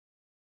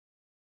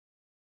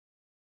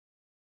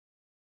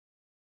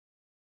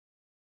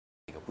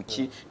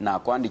kuki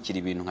nakwandikira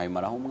ibintu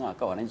nkabimaraho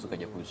umwaka warangiza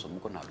ukajya kubisoma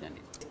uko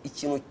ntabyanditse.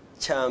 Ikintu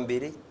cya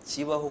mbere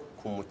kibaho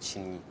ku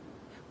mukinnyi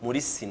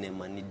muri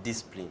sinema ni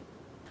discipline.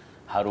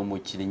 Hari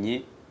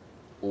umukinnyi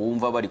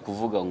uwumva bari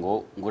kuvuga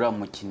ngo uriya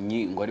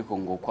mukinnyi ngo ariko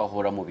ngo ko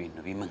ahora mu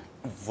bintu bimwe.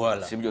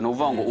 Voilà. Sibyo no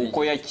uvuga ngo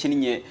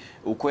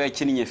uko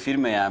yakinnye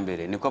filime ya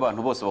mbere niko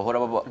abantu bose bahora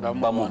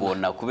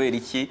bamubona kubera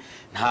iki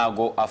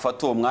ntago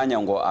afata uwo mwanya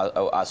ngo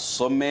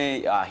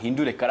asome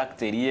ahindure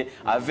karakteri ye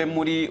ave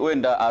muri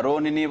wenda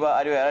Aaron niba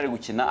ariyo yarari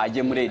gukina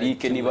ajye muri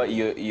Eric niba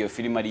iyo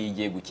filime ari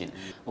igiye gukina.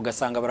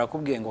 Ugasanga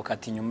barakubwiye ngo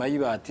kati nyuma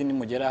y'ibati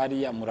nimugera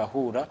hariya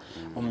murahura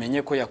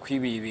umenye ko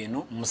yakwibiye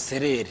ibintu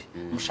muserere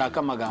mushaka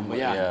amagambo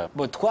yanyu.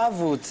 Bo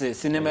twavutse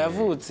sinema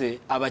yavutse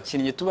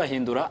abakinnyi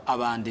tubahindura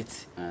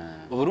abanditsi.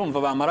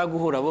 Urumva bamara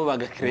guhura bo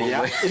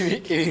bagakreya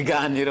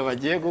ibiganiro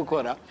bagiye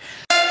gukora.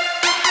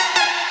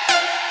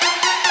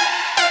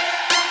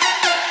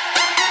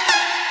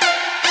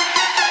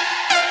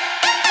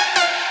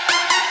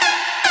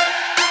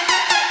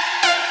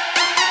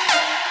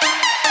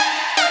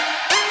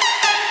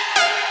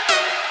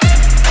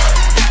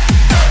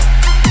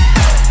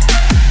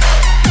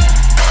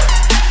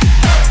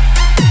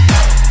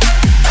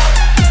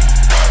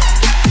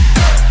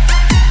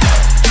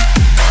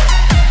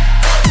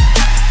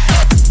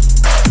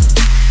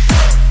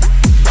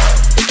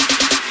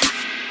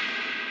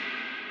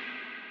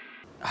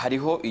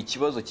 Hariho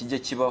ikibazo kijye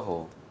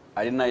kibaho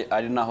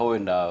ari naho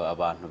wenda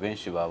abantu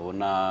benshi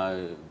babona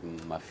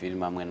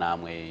amafilime amwe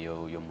namwe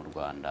yo mu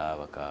Rwanda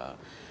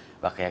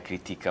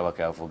bakayakritika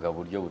bakayavuga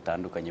buryo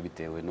butandukanye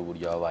bitewe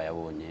n'uburyo baba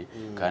bayabonye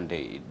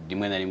kandi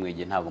rimwe na rimwe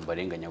igihe ntabwo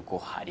mbarenganya ko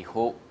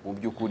hariho mu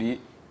by'ukuri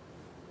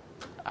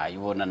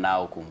ayibona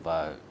nawe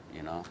kumva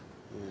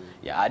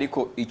ya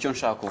ariko icyo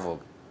nshaka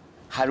kuvuga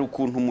hari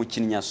ukuntu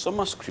umukinnyi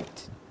asoma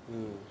script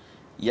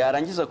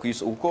yarangiza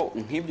kuyisoma uko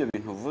nk'ibyo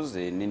bintu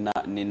uvuze ni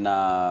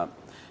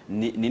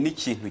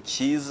n'ikintu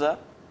cyiza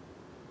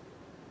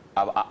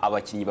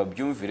abakinnyi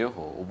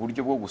babyumvireho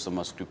uburyo bwo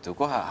gusoma script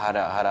kuko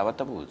hari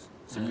abatabuzi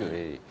sibyo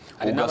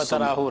hari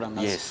n'abatarahura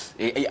nazo. Yes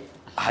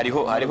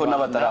hariho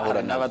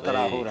n'abatarahura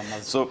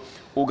nazo. So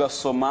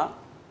ugasoma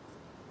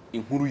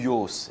inkuru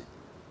yose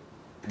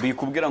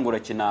bikubwira ngo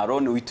urakina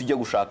Aaron uhita ujya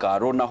gushaka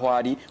Aaron aho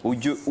ari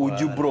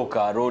ujye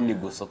ubroka Aaron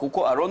gusa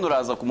kuko Aaron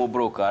uraza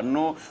kumubroka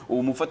no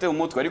umufate mu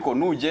mutwe ariko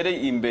nugere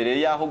imbere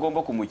yaho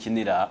ugomba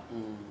kumukinira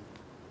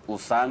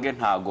usange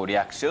ntago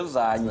reaction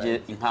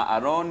zanjye nka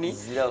Aaron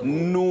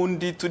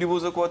nundi turi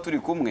buze kuba turi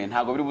kumwe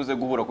ntago biri buze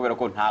guhura kubera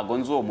ko ntago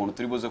nzi uwo muntu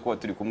turi buze kuba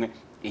turi kumwe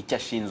icyo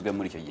ashinzwe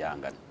muri icyo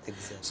gihangano.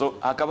 So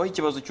hakabaho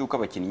ikibazo cy'uko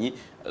abakinnyi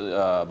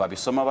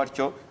babisoma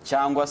batyo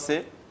cyangwa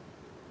se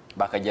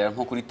bakagera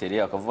nko kuri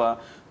tele akavuga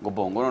ngo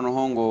bongo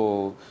noneho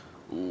ngo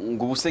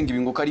ubusenga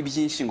ibinguka ari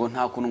byinshi ngo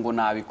nta kuntu ngo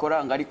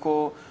nabikora ngo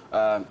ariko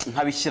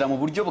nkabishyira mu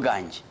buryo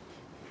bwanjye.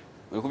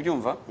 Uri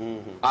kubyumva?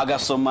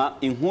 Agasoma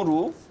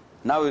inkuru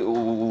nawe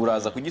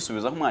uraza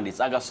kugisubiza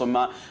nk'umwanditsi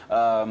agasoma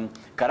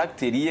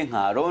karakteri ye nka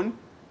Aaron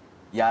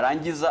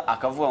yarangiza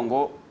akavuga ngo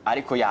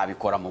ariko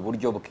yabikora mu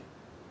buryo bwe.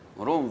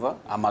 Urumva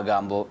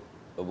amagambo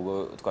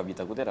ubwo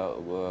twabyita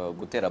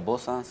gutera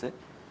bosanse.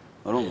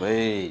 Urumva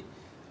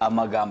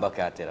amagambo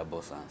akayatera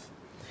bosanse.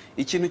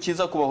 Ikintu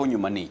kiza kubaho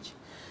nyuma niki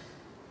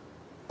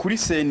kuri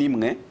scene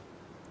imwe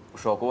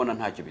ushobora kubona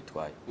ntacyo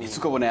bitwaye ndetse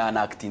ukabona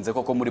yanactinze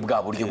koko muri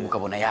bwa buryo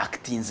ukabona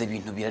yaktinze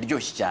ibintu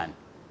biraryoshye cyane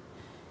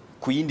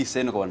ku yindi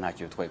scene ukabona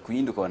ntacyo bitwaye ku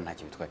yindi ukabona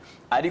ntacyo bitwaye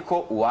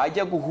ariko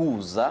wajya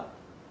guhuza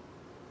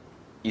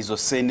izo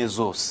scene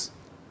zose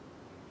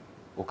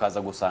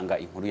ukaza gusanga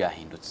inkuru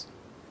yahindutse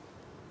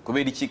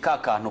kubera iki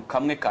kantu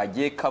kamwe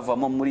kagiye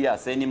kavamo muri ya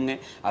scene imwe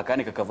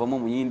akandi kakavamo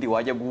mu yindi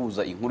wajya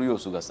guhuza inkuru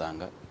yose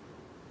ugasanga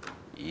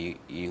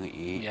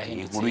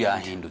inkuru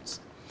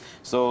yahindutse.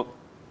 So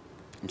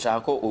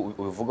nshaka ko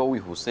ubivuga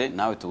wihuse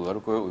nawe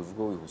tugaruke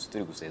ubivuga wihuse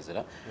turi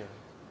gusezera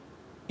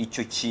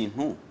icyo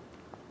kintu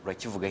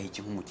urakivugaho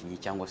iki nk'umukinnyi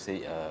cyangwa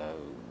se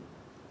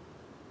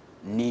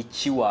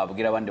niki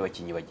wabwira abandi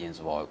bakinnyi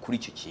bagenzi bawe kuri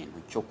icyo kintu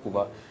cyo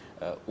kuba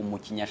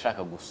umukinnyi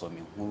ashaka gusoma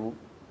inkuru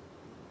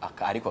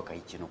ariko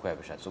akayikintu uko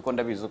yabishatse uko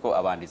ndabizi ko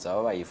abanditsi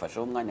baba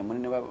bayifasheho umwanya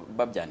munini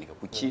babyandika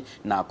kuki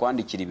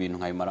nakwandikira ibintu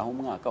nkabimaraho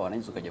umwaka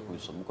warangiza ukajya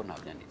kubisoma uko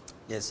ntabyanditse.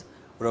 Yes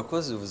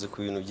urakoze uvuze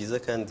ku bintu byiza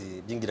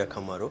kandi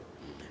by'ingirakamaro.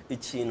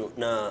 Ikintu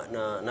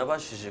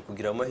nabashije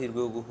kugira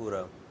amahirwe yo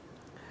guhura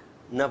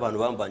n'abantu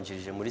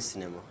bambanjirije muri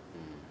sinema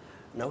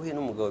nahuye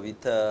n'umugabo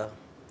bita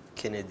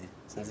Kennedy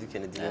sinzi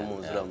Kennedy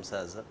n'umuzi uriya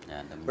musaza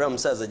uriya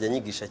musaza ajya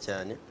anyigisha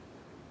cyane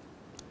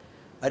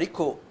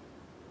ariko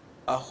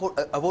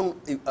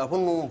abo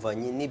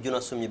numvanye n'ibyo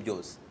nasomye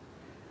byose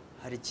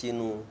hari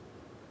ikintu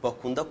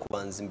bakunda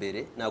kubanza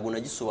imbere ntabwo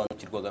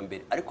nagisobanukirwaga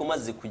mbere ariko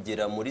maze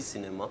kugera muri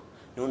sinema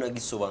niho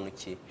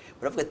nagisobanukiye.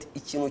 Baravuga ati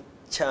ikintu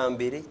cya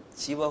mbere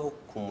kibaho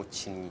ku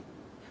mukinnyi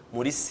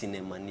muri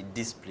sinema ni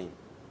discipline.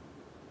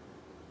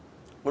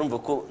 Murumva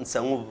ko nsa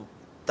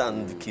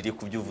nk'utandukiriye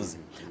ku byo uvuze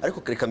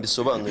ariko reka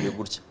mbisobanure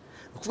gutya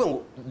ukuvuga ngo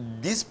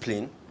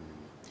discipline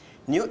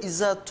niyo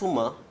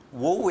izatuma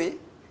wowe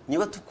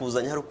niba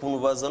tukuzanye hari ukuntu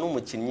bazana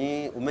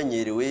umukinnyi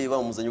umenyerewe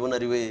bamuzanye ubona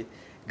ari we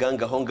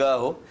ganga aho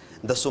ngaho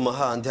ndasoma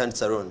handi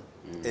handitse Aaron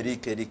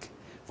Eric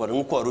voilà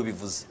nkuko wari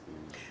ubivuze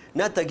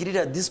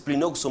natagirira discipline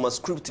no gusoma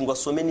script ngo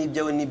asome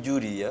n'ibyawe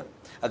n'ibyuriya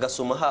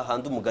agasoma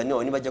hahandi umugani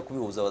wawe nibajya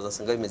kubihuza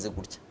bazasanga bimeze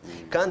gutya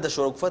kandi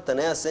ashobora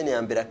gufatana ya scene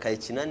ya mbere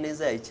akayikina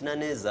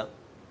neza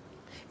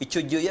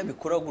icyo gihe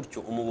yabikora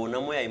gutyo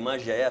umubonamo ya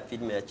image ya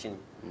filime yakinnye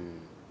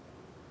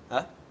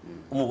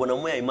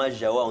umubonamo ya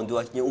image ya wundi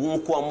wakinnye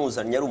nkuko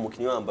wamuzanye ari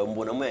umukinnyi wambaye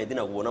umubonamo ya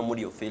idina kubona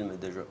muri iyo filime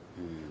deja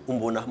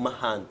umbona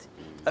mahandi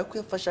ariko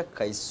yafasha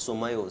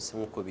akayisoma yose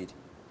nkuko biri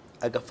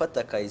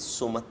agafata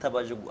akayisoma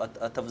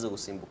atavuze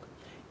gusimbuka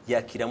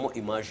yakiramo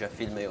image ya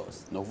filime yose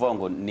no kuvuga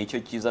ngo nicyo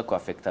kiza ku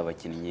affect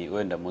abakinnyi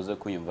wenda muze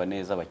kuyumva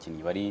neza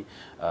abakinnyi bari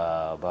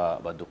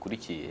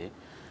badukurikiye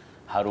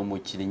hari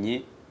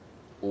umukinnyi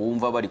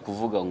uwumva bari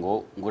kuvuga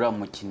ngo ngura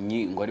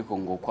mukinnyi ngo ariko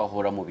ngo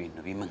kwahora mu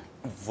bintu bimwe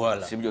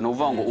voilà sibyo no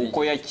kuvuga ngo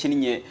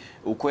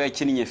uko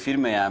yakinnye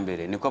filime ya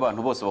mbere niko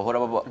abantu bose bahora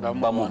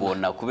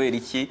bamubona kubera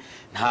iki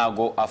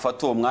ntago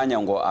afata uwo mwanya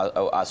ngo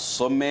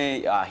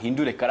asome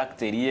ahindure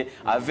karakteri ye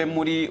ave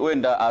muri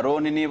wenda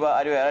Aaron niba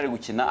ariyo yarari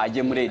gukina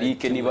ajye muri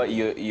Eric niba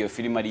iyo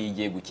filime ari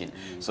igiye gukina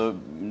so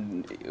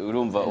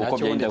urumva uko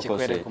byenda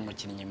kose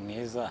umukinnyi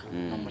mwiza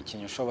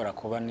umukinnyi ushobora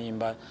kuba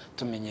nimba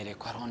tumenyereye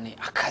ko Aaron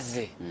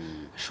akaze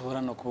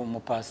ashobora no kuba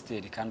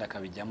umupasiteri kandi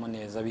akabijyamo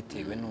neza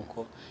bitewe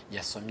nuko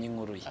yasomye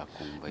inkuru ye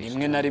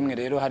rimwe na rimwe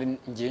rero hari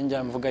ngiye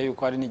njya mvuga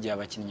yuko hari n'igihe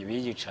abakinnyi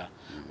biyica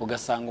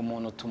ugasanga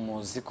umuntu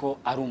tumuzi ko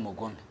ari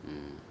umugome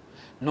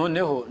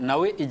noneho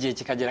nawe igihe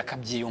kikagera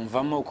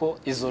akabyiyumvamo ko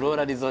izo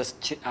rora arizo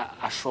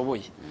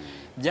ashoboye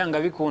byanga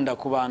bikunda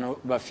ku bantu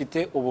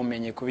bafite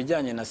ubumenyi ku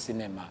bijyanye na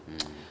sinema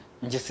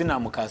nge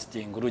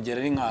sinamukastinga urugero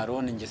ari nka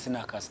Aaron nge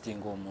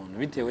sinakastinga uwo muntu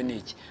bitewe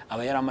n'iki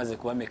aba yaramaze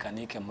kuba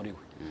mekanike muri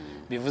we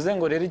bivuze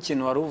ngo rero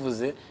ikintu wari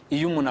uvuze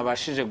iyo umuntu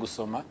abashije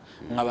gusoma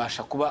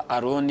nkabasha kuba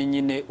Aaron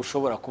nyine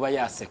ushobora kuba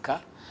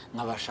yaseka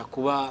nkabasha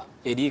kuba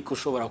Eric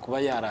ushobora kuba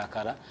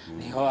yarakara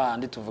niho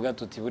handi tuvuga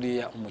tuti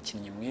buriya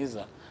umukinnyi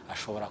mwiza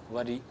ashobora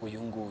kuba ari uyu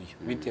nguyu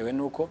bitewe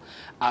nuko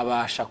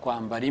abasha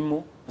kwambara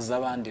imu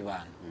z'abandi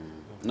bantu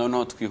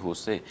no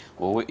twihuse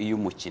wowe iyo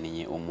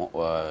umukinnyi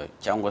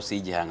cyangwa se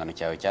igihangano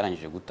cyawe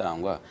cyarangije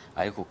gutangwa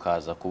ariko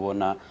ukaza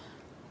kubona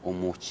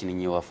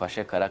umukinnyi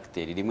wafashe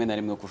karakteri rimwe na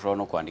rimwe kushobora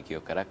no kwandika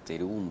iyo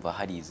karakteri wumva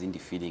hari izindi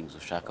feelings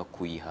ushaka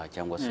kuyiha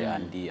cyangwa se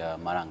andi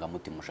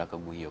marangamutima ushaka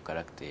guha iyo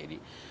karakteri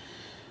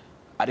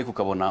ariko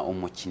ukabona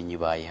umukinnyi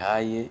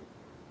bayihaye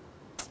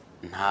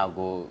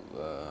ntago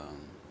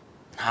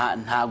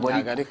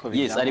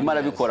yes arimo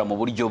arabikora mu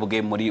buryo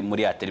bwe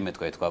muri aterime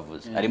twaye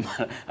twavuze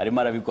arimo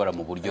arabikora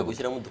mu buryo bwe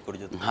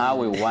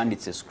nkawe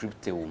wanditse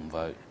script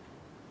wumva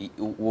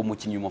uwo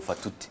mukinnyi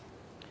umufata ute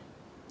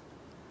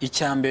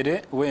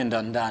icyambere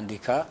wenda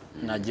ndandika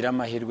nagira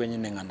amahirwe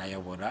nyine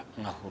nkanayobora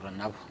nkahura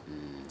nabo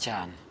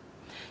cyane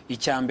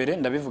icyambere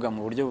ndabivuga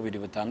mu buryo bubiri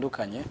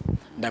butandukanye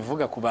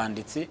ndavuga ku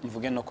banditsi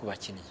mvuge no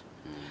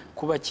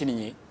ku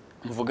bakinnyi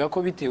mvuga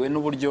ko bitewe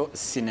n'uburyo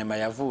sinema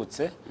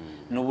yavutse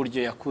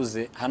n'uburyo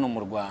yakuze hano mu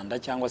Rwanda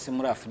cyangwa se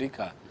muri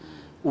Afurika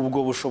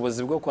ubwo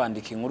bushobozi bwo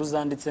kwandika inkuru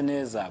zanditse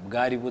neza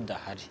bwari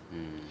budahari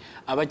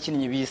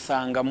abakinnyi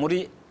bisanga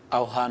muri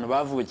aho hantu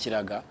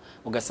bavukiraga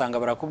ugasanga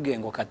barakubwiye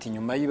ngo kati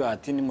nyuma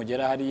y'ibati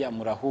nimugera hariya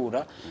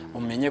murahura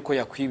umenye ko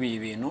yakwibiye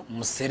ibintu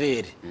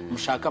muserere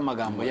mushaka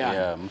amagambo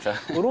yanyu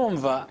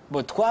urumva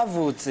bo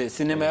twavutse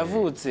sinema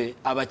yavutse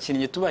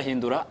abakinnyi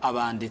tubahindura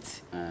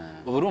abanditsi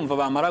urumva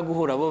bamara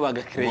guhura bo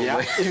bagakreya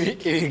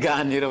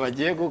ibiganiro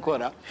bagiye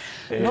gukora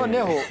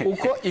noneho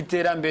uko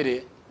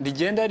iterambere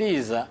rigenda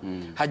riza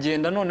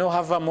hagenda noneho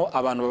havamo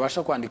abantu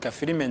babasha kwandika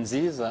filime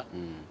nziza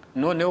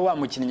noneho wa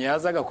mukinnyi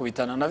yazaga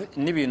kubitana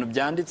n'ibintu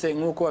byanditse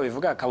nk'uko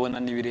babivuga akabona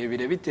ni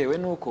birebire bitewe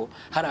n'uko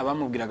hari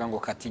abamubwiraga ngo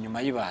kati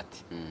nyuma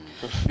y'ibati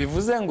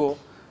bivuze ngo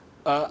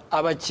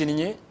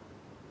abakinnyi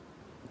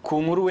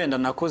ku nkuru wenda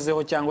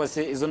nakozeho cyangwa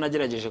se izo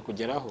nagerageje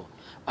kugeraho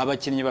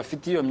abakinnyi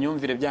bafite iyo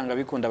myumvire byanga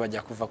bikunda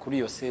bajya kuva kuri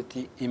iyo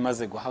seti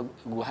imaze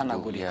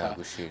guhanagurika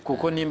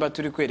kuko nimba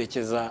turi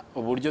kwerekeza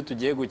uburyo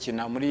tugiye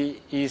gukina muri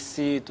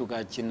isi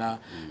tugakina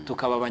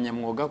tukaba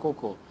abanyamwuga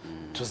koko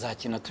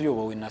tuzakina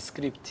tuyobowe na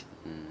script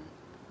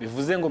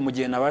bivuze ngo mu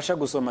gihe nabasha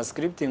gusoma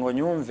script ngo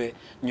nyumve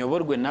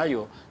nyoborwe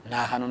nayo nta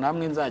hantu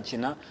namwe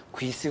nzakina ku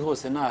isi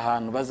hose nta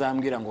hantu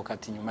bazambwira ngo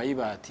kati nyuma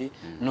y'ibati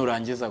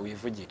nurangiza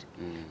wivugire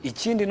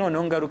ikindi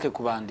noneho ngaruke ku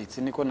banditsi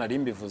niko nari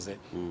mbivuze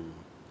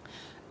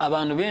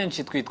abantu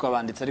benshi twitwa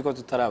abanditsi ariko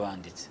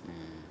tutarabanditse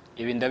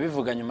ibi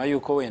ndabivuga nyuma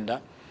yuko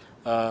wenda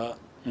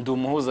ndi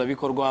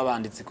umuhuzabikorwa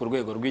w'abanditsi ku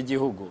rwego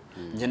rw'igihugu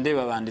nge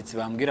ndeba abanditsi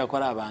bambwira ko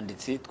ari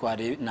abanditsi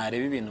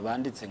nareba ibintu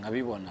banditse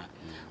nkabibona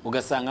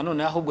ugasanga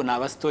none ahubwo ni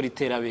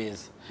abasitoritera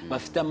beza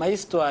bafite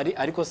amahistoire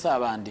ariko si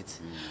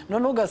abanditsi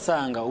none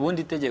ugasanga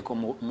ubundi itegeko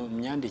mu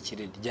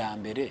myandikire rya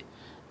mbere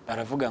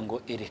baravuga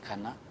ngo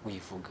erekana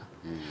wivuga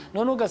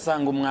none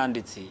ugasanga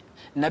umwanditsi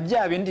na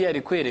bya bindi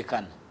yari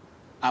kwerekana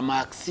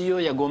amaksiyo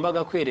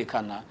yagombaga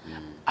kwerekana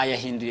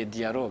ayahinduye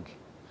dialogue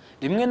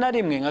rimwe na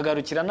rimwe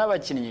nkagarukira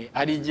n'abakinnyi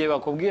hari igihe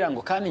bakubwira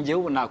ngo kandi njyewe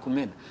ubu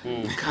nakumena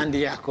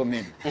kandi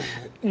yakomena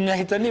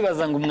nkahita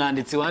nibaza ngo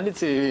umwanditsi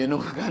wanditse ibi bintu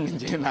kandi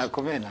njyewe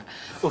nakumena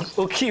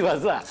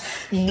ukibaza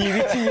ni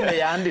ibiki nyine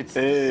yanditse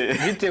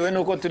bitewe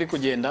n'uko turi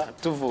kugenda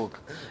tuvuka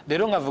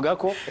rero nkavuga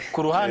ko ku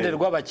ruhande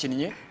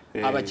rw'abakinnyi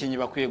abakinnyi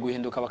bakwiye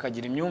guhinduka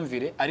bakagira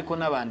imyumvire ariko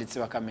n'abanditsi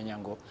bakamenya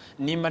ngo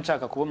nimba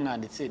nshaka kuba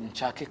umwanditsi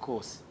nshake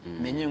kose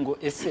menye ngo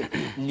ese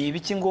ni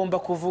ibiki ngomba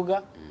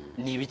kuvuga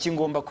ni ibiki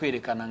ngomba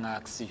kwerekana nka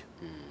action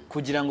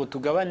kugira ngo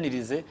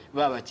tugabanirize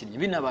babakinnyi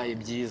binabaye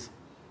byiza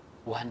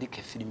wandike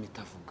filime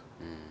itavuga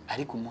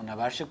ariko umuntu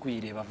abashe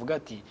kuyireba avuga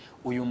ati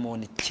uyu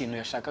muntu ikintu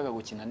yashakaga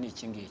gukina ni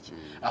iki ngiki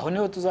aho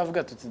niho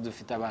tuzavuga tuti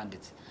dufite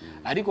abanditsi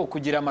ariko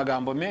kugira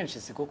amagambo menshi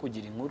siko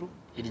kugira inkuru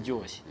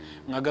iryoshye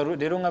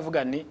rero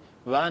nkavuga ni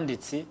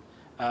banditsi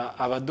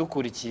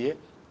abadukurikiye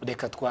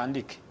reka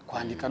twandike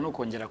kwandika no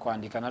kongera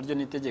kwandika naryo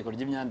ni itegeko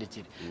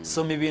ry'imyandikire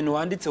soma ibintu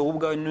wanditse wowe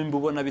ubwawe nimba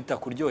ubona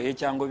bitakuryoheye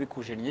cyangwa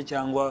bikujennye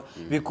cyangwa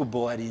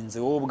bikubowarinze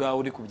wowe ubwawe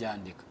uri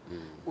kubyandika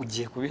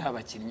ugiye kubiha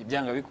abakinnyi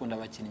byanga bikunda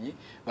abakinnyi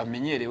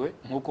bamenyerewe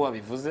nk'uko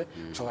wabivuze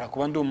nshobora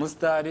kuba ndi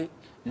umusitari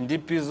ndi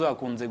pizo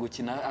akunze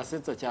gukina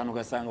asetsa cyane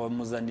ugasanga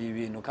bamuzaniye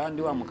ibintu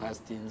kandi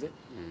wamukastinze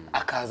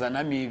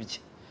akazanamo ibye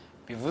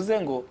bivuze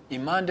ngo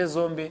impande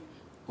zombi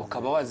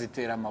ukaba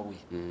wazitera amabuye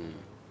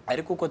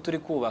ariko uko turi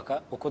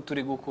kubaka uko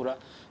turi gukura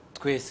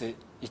twese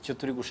icyo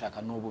turi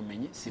gushaka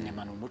n'ubumenyi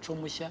sinema ni umuco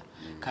mushya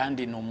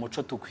kandi ni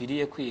umuco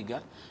tukwiriye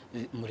kwiga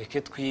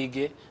mureke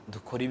twige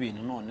dukora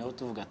ibintu noneho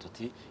tuvuga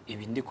tuti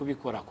ibi ndi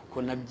kubikora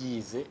kuko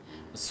nabyize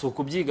si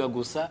ukubyiga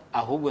gusa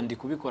ahubwo ndi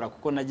kubikora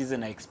kuko nagize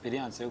na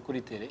experience yo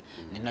kuri tele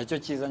ni nacyo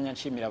cyiza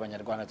nshimira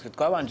abanyarwanda twe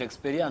twabanje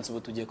experience ubu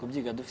tugiye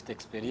kubyiga dufite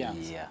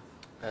experience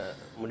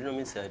muri no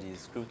minsi hari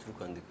script uri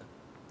kwandika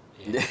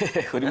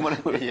urimo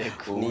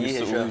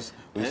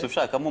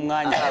ushakamo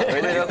umwanya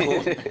kubera ko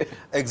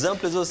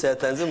example zose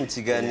yatanze mu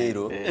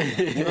kiganiro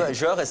niba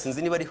Joao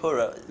sinzi niba ari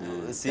horror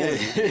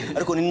sinzi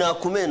ariko ni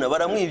nakumena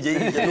baramwibye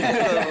yibye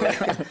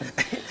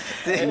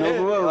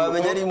nuko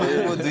bamenya ari mu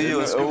modu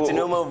yo script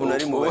niyo mpamvu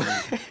nari mu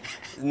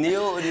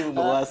niyo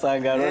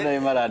wasanga Aaron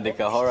arimo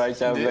arandika horror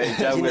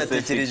cyangwa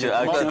se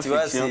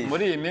fiction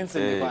muri iyi minsi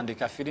ndi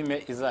kwandika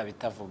filime izaba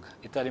itavuga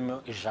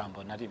itarimo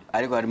ijambo na rimwe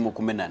ariko harimo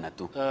kumenana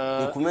tu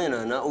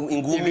kumenana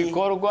ingumi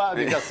ibikorwa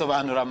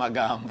bigasobanura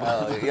amagambo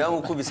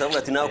yamukubisa avuga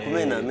ati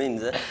nakumena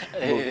menza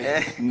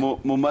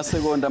mu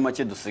masegonda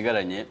make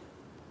dusigaranye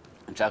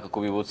nshaka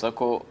kubibutsa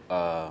ko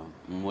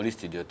muri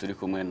studio turi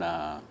kumwe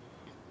na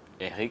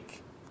Eric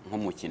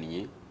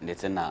nk'umukinnyi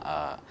ndetse na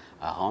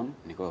Aaron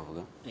niko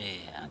bavuga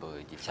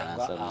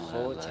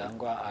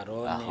cyangwa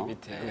Aaron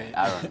bitewe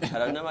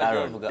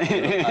Aaron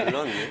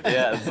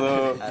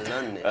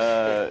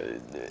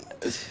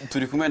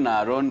turi kumwe na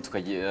Aaron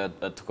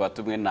tukaba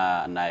tumwe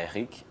na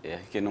Eric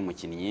ni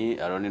umukinnyi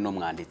Aaron ni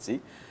umwanditsi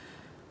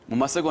mu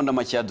masegonda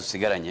make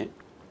yadusigaranye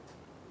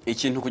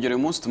ikintu kugera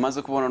uyu munsi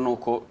tumaze kubona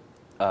nuko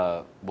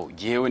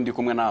yewe ndi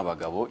kumwe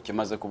n'abagabo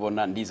kimaze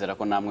kubona ndizera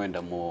ko namwe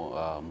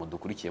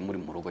mudukurikiye muri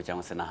mu rugo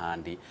cyangwa se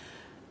n'ahandi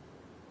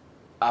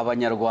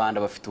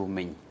abanyarwanda bafite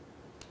ubumenyi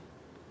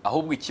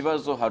ahubwo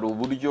ikibazo hari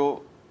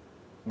uburyo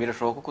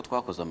birashoboka ko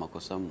twakoze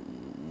amakosa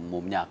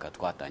mu myaka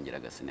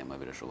twatangiraga sinema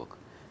birashoboka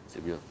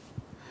sibyo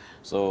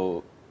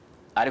so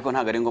ariko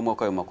ntabwo ari ngombwa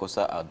ko ayo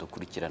makosa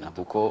adukurikirana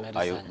kuko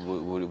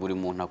buri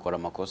muntu akora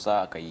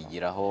amakosa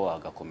akayigiraho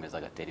agakomeza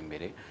agatera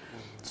imbere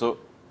so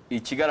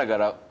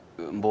ikigaragara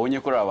mbonye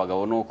kuri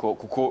abagabo nuko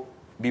kuko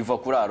biva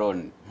kuri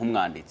Aaron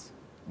nk'umwanditsi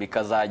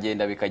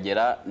bikazagenda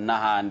bikagera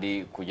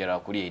n'ahandi kugera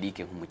kuri Eric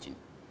nk'umukinnyi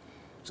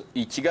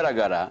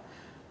ikigaragara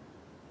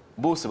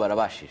bose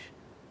barabashije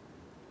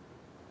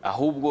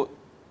ahubwo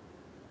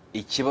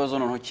ikibazo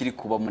noneho kiri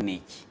kubamo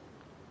niki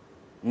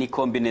ni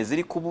kombine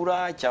ziri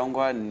kubura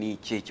cyangwa ni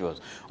ikihe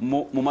kibazo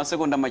mu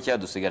masegonda make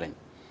yadusigaranye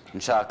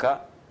nshaka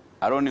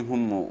Aaron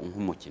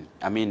nk'umukinnyi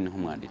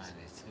nk'umwanditsi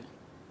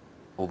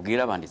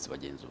ubwira abanditsi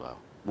bagenzi bawe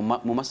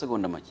mu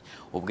masegonda make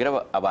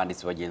ubwira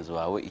abanditsi bagenzi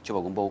bawe icyo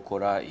bagomba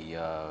gukora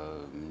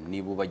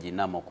niba ubagiye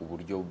inama ku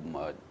buryo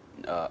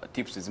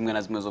tips zimwe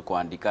na zimwe zo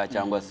kwandika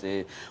cyangwa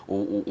se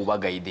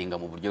ubagayidinga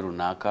mu buryo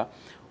runaka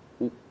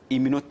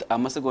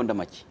amasegonda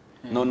make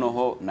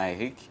noneho na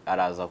Eric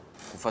araza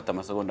gufata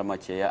amasegonda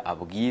makeya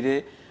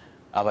abwire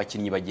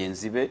abakinnyi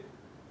bagenzi be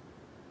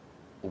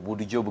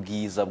uburyo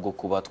bwiza bwo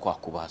kuba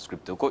twakubaha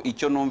script kuko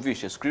icyo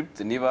numvishe script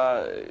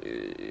niba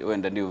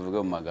wenda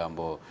ndivuga mu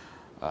magambo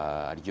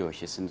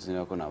aryoshye sinzi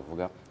niba ko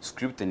navuga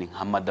script ni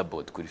nka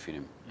motherboard kuri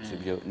film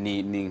sibyo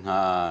ni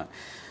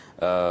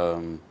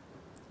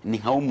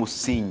nka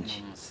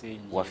umusingi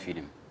wa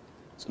film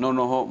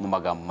noneho mu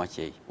magambo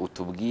makeya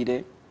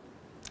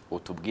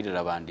utubwirira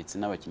abanditsi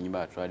n'abakinnyi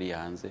bacu hari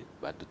hanze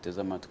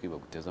baduteze amatwi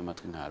baguteze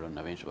amatwi nka Aaron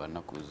na benshi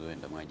baranakuzi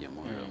wenda mwagiye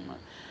mu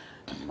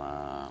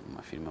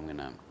mafilime amwe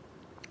namwe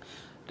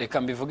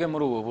reka mbivuge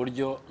muri ubu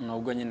buryo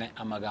nubwo nyine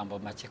amagambo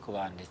make ku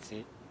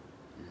banditsi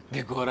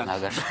bigorana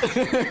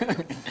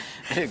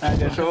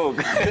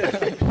ntagashoboka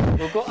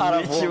kuko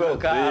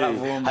aravumbuka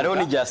hariho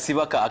n'igihe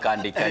asiba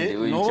akandika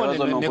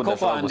ikibazo ni uko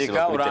udashobora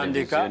gusiba kuri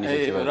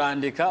televiziyo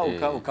urandika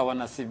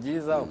ukabona si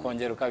byiza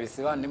ukongera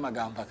ukabisiba andi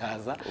magambo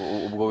akaza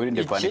ubwo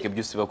wirinde kwandika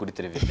ibyo usiba kuri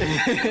televiziyo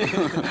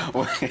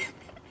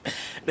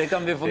reka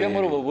mbivuge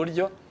muri ubu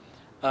buryo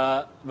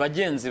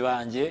bagenzi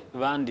banjye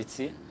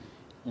banditsi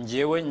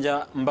ngewe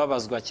njya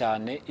mbabazwa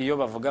cyane iyo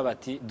bavuga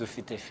bati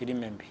dufite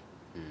filime mbi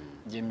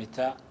njye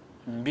mita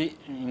mbi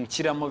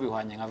nshyiramo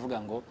bihwanye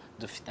nkavuga ngo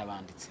dufite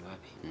abanditsi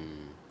babi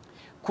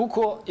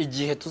kuko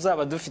igihe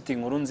tuzaba dufite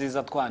inkuru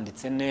nziza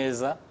twanditse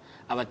neza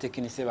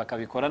abatekinisiye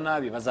bakabikora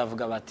nabi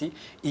bazavuga bati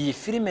iyi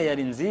filime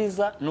yari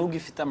nziza nubwo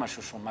ifite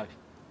amashusho mabi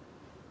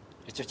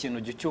icyo kintu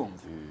ujya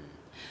ucyumva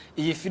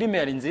iyi filime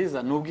yari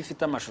nziza nubwo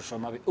ifite amashusho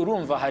mabi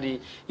urumva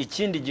hari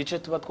ikindi gice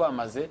tuba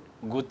twamaze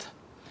guta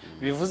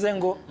bivuze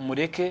ngo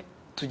mureke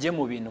tujye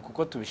mu bintu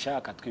kuko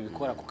tubishaka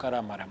twibikora kuko ari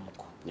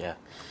amaramuko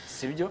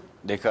sibyo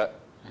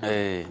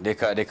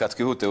reka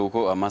twihute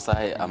kuko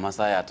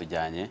amasaha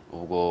yatujyanye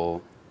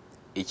ubwo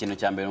ikintu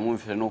cya mbere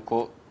mwumvise ni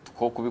uko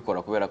two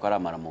kubikora kubera ko ari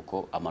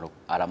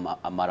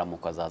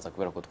amaramuko azaza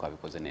kubera ko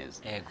twabikoze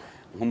neza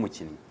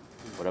nk'umukinnyi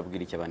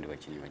urabwira iki abandi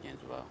bakinnyi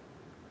bagenzi bawe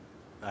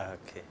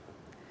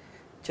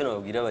icyo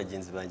nababwira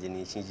bagenzi banjye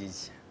ni iki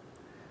ngiki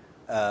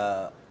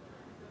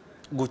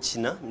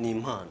gukina ni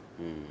impano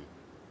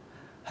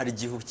hari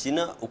igihe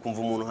ukina ukumva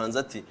umuntu hanze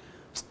ati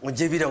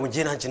ujye biraho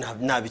njye nanjye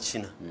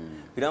nabikina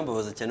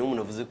birambabaza cyane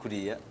umuntu avuze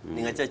kuriya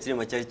ni nka cya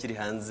kirema cyari kiri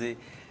hanze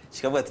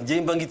kikavuga ati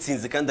njye mba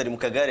ngitsinze kandi ari mu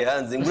kagare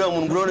hanze nguriya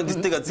muntu urabona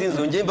gitega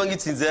tsinze njye mba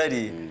ngitsinze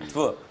hariya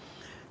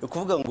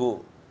ukuvuga ngo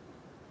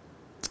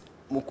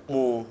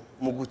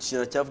mu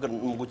gukina cyavuga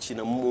mu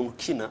gukina mu muntu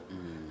ukina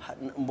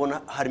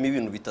mbona harimo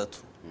ibintu bitatu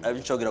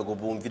abenshi bagira ngo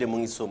bumviremo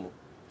nk'isomo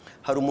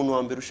hari umuntu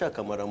wa mbere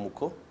ushaka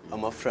amaramuko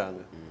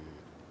amafaranga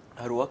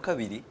hari uwa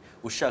kabiri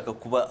ushaka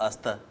kuba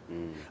astar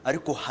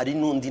ariko hari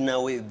n'undi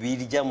nawe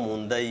birya mu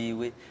nda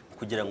yiwe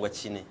kugira ngo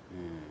akine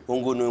uwo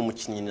ngo niwe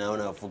mukinnyi nawe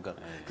navuga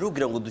rero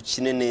kugira ngo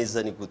dukine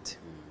neza ni gute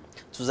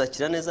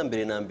tuzakira neza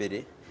mbere na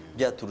mbere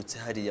byaturutse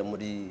hariya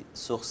muri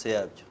source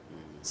yabyo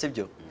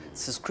sibyo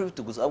si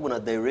script gusa ahubwo na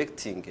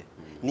directing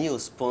niyo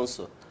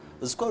sponsor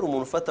uzi ko hari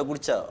umuntu ufata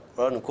gutya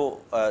urabona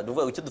ko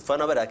nuvuga icyo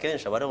dupfana bari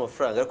akenshi abari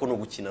amafaranga ariko no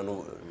gukina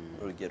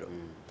n'urugero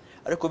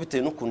ariko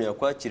bitewe n'ukuntu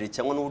yakwakiriye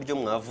cyangwa n'uburyo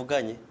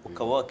mwavuganye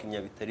ukaba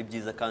wakinya bitari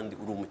byiza kandi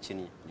uri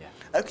umukinnyi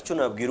ariko icyo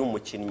nabwira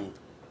umukinnyi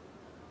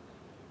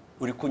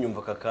uri kunyumva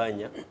aka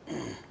kanya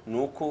ni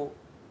uko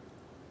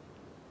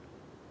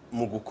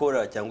mu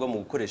gukora cyangwa mu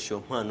gukoresha iyo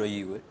mpano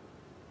yiwe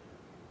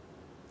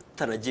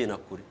utanagiye na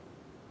kure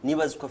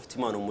niba azi ko afite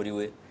impano muri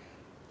we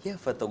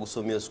yafata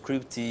gusoma iyo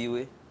script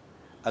yiwe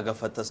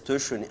agafata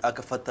situation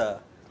agafata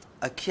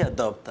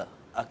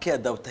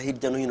akiadapta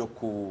hirya no hino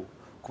ku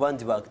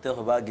bandi ba acteurs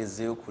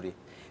bagezeyo kure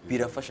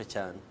birafasha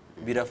cyane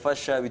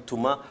birafasha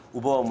bituma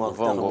uba wa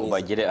acteur ngo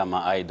bagire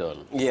ama idol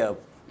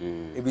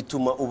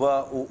bituma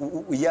uba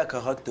ya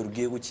character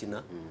ugiye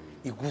gukina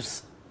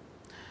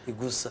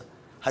igusa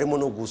harimo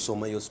no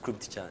gusoma iyo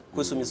script cyane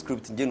gusoma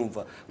script nge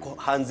numva ko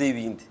hanze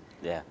y'ibindi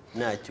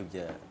ntacyo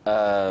bya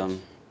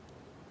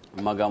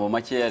magambo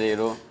makeya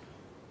rero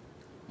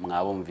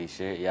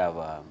mwabumvishe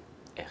yaba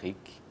Eric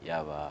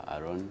yaba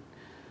Aaron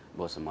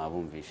bose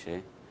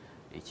mwabumvishe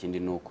ikindi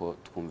nuko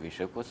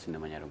twumvishe ko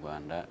sinema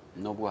nyarwanda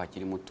nubwo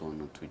hakirimo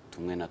utuntu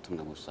tumwe na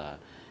tumwe gusa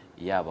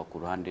yaba ku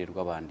ruhande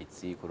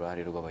rw'abanditsi ku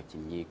ruhande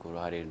rw'abakinnyi ku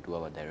ruhande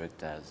rw'aba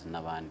directors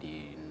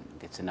n'abandi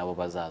ndetse nabo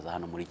bazaza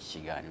hano muri iki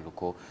kiganiro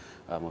ko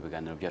mu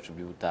biganiro byacu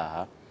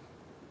by'ubutaha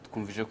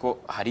twumvishe ko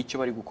hari icyo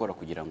bari gukora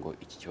kugira ngo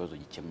iki kibazo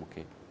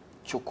gikemuke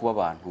cyo kuba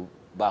abantu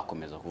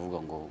bakomeza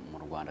kuvuga ngo mu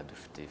Rwanda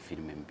dufite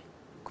filime mbi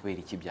kubera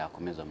iki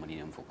byakomeza muri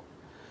iyo mvugo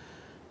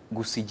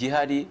gusa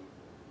igihari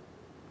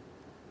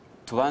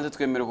tubanze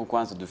twemere ko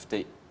kwanza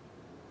dufite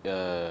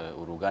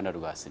uruganda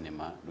rwa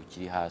sinema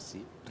rukiri hasi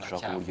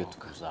dushaka uburyo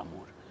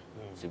tukuzamura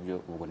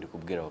sibyo ubwo ndi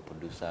kubwira aba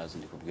producers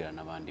ndi kubwira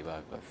n'abandi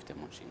bafite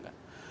mu nshingano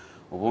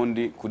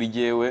ubundi kuri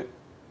jewe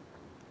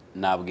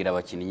nabwira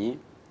abakinnyi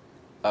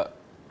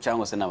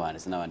cyangwa se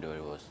n'abandi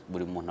bari bose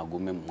buri muntu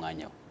agume mu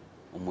mwanya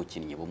we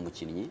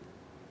umukinnyi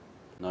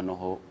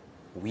noneho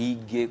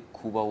wige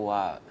kuba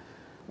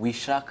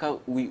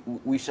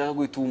wishaka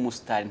guhita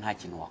umusitari nta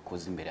kintu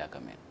wakoze imbere ya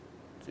kamera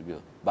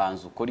sibyo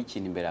banza ukora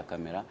ikintu imbere ya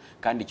kamera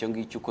kandi icyo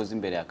ngicyo ukoze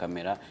imbere ya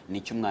kamera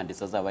nicyo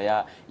umwanditsi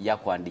azaba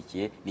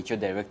yakwandikiye nicyo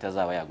director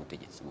azaba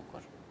yagutegetse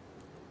gukora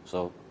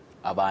so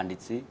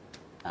abanditsi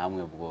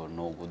namwe bwo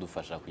no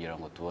gudufasha kugira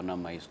ngo tubone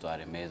ama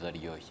histoire meza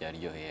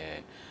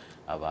aryoheye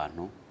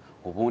abantu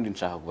ubundi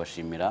nshaka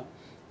kubashimira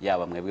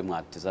yaba mwebwe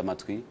mwateze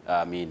amatwi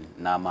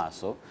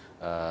n'amaso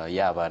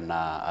yaba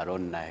na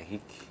Aaron na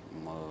Eric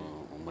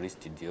muri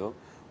studio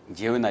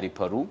ngewe na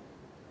PARU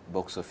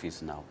box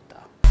office naho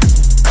utaha